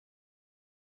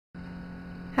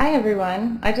Hi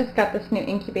everyone, I just got this new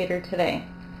incubator today.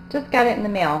 Just got it in the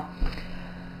mail.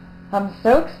 I'm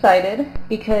so excited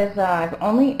because I've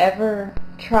only ever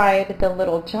tried the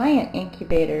little giant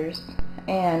incubators,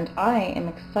 and I am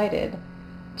excited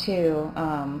to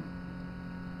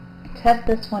test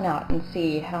this one out and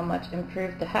see how much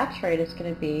improved the hatch rate is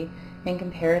going to be in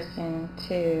comparison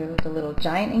to the little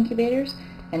giant incubators.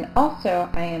 And also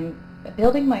I am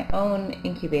building my own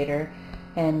incubator,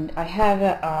 and I have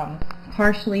it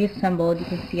partially assembled. You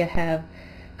can see I have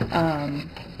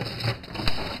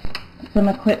some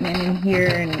equipment in here,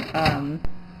 and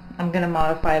I'm going to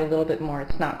modify it a little bit more.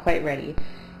 It's not quite ready.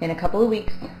 In a couple of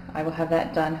weeks I will have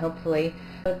that done, hopefully.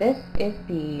 So this is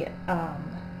the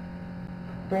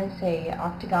Brinsea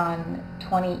Octagon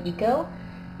 20 Eco.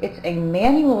 It's a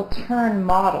manual turn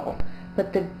model,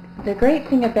 but the great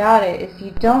thing about it is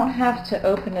you don't have to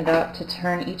open it up to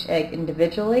turn each egg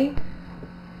individually.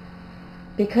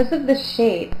 Because of the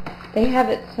shape, they have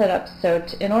it set up so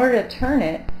in order to turn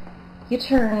it, you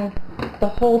turn the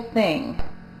whole thing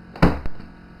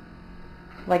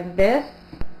like this,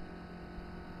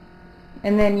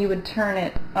 and then you would turn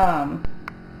it,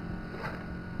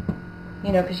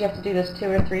 you know, because you have to do this 2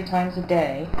 or 3 times a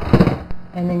day,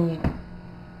 and then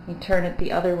you turn it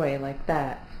the other way like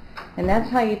that. And that's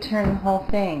how you turn the whole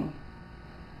thing.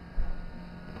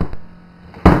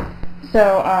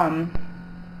 So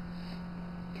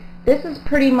this is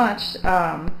pretty much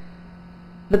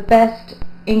the best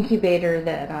incubator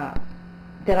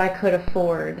that I could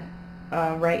afford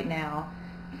right now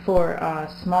for a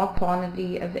small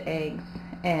quantity of eggs,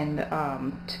 and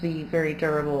to be very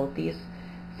durable.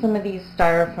 Some of these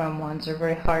styrofoam ones are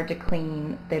very hard to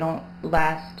clean. They don't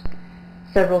last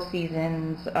several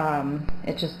seasons.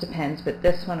 It just depends, but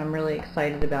this one I'm really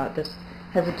excited about. This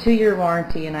has a 2-year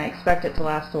warranty, and I expect it to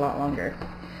last a lot longer.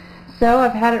 So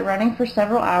I've had it running for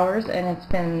several hours, and it's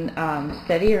been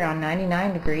steady around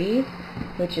 99 degrees,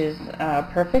 which is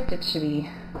perfect. It should be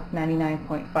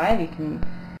 99.5.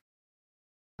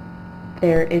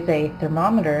 There is a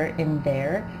thermometer in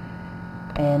there,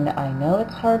 and I know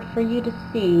it's hard for you to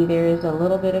see. There is a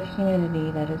little bit of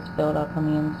humidity that is built up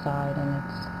on the inside, and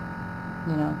it's,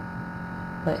 you know,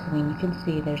 but I mean, you can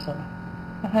see there's a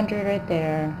 100 right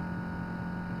there,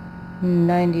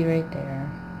 90 right there,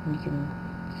 and you can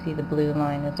see the blue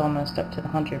line is almost up to the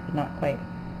 100, but not quite.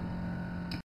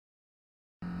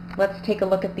 Let's take a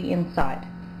look at the inside.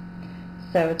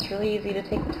 So it's really easy to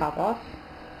take the top off,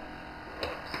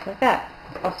 just like that.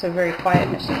 It's also a very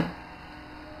quiet machine.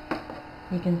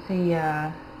 You can see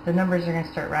the numbers are going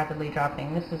to start rapidly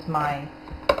dropping. This is my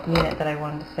unit that I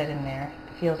wanted to set in there.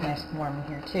 It feels nice and warm in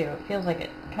here too. It feels like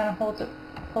it kind of holds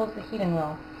the heating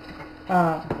well.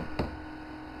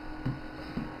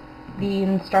 The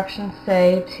instructions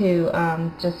say to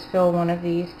just fill one of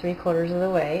these 3/4 of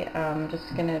the way. I'm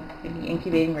just going to be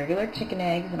incubating regular chicken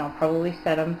eggs, and I'll probably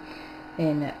set them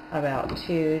in about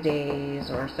 2 days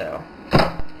or so.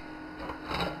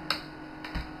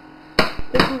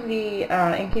 This is the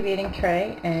incubating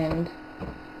tray, and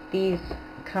these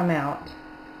come out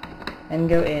and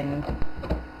go in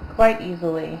quite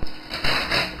easily.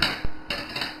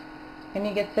 And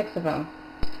you get 6 of them,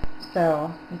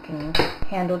 so you can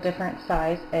handle different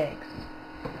size eggs.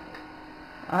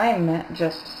 I'm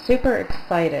just super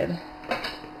excited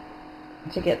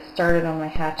to get started on my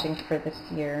hatching for this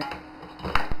year,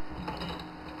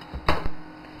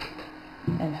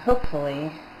 and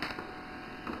hopefully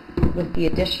with the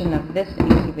addition of this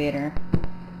incubator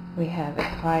we have a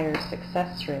higher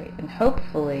success rate, and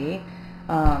hopefully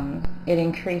it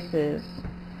increases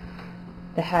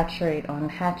the hatch rate on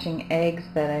hatching eggs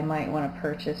that I might want to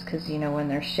purchase, because, you know, when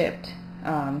they're shipped,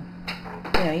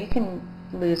 you know, you can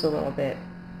lose a little bit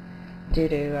due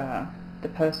to the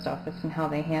post office and how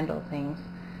they handle things.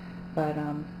 But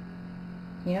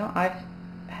you know, I've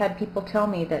had people tell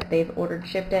me that they've ordered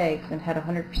shipped eggs and had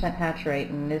 100% hatch rate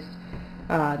in this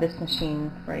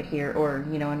machine right here, or,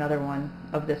 you know, another one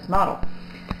of this model.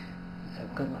 So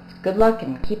good luck,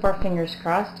 and keep our fingers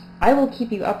crossed. I will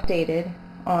keep you updated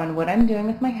on what I'm doing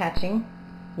with my hatching,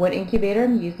 what incubator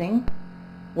I'm using,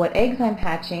 what eggs I'm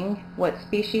hatching, what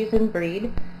species and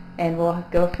breed, and we'll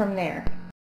go from there.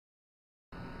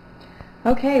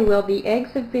 Okay, well, the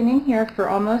eggs have been in here for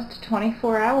almost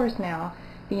 24 hours now.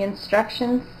 The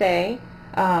instructions say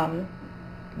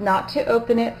not to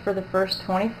open it for the first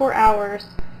 24 hours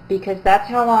because that's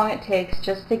how long it takes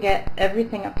just to get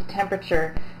everything up to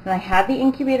temperature. And I had the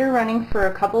incubator running for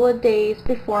a couple of days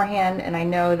beforehand, and I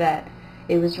know that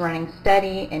it was running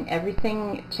steady and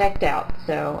everything checked out.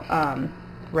 So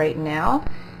right now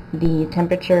the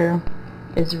temperature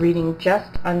is reading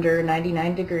just under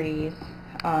 99 degrees.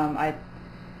 I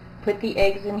put the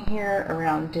eggs in here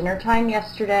around dinner time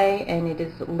yesterday, and it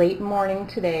is late morning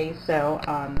today, so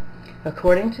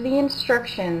according to the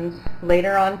instructions,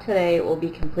 later on today it will be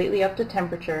completely up to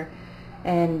temperature,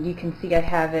 and you can see I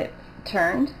have it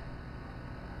turned.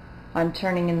 I'm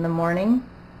turning in the morning,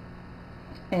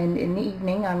 and in the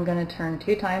evening I'm going to turn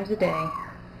 2 times a day,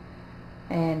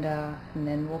 and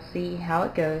then we'll see how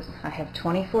it goes. I have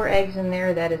 24 eggs in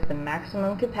there. That is the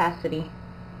maximum capacity.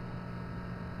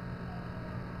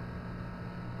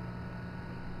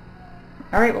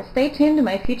 Alright, well, stay tuned to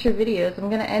my future videos. I'm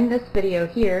going to end this video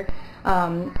here.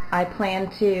 I plan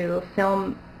to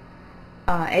film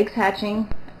eggs hatching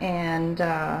and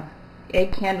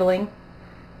egg candling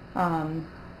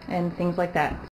and things like that.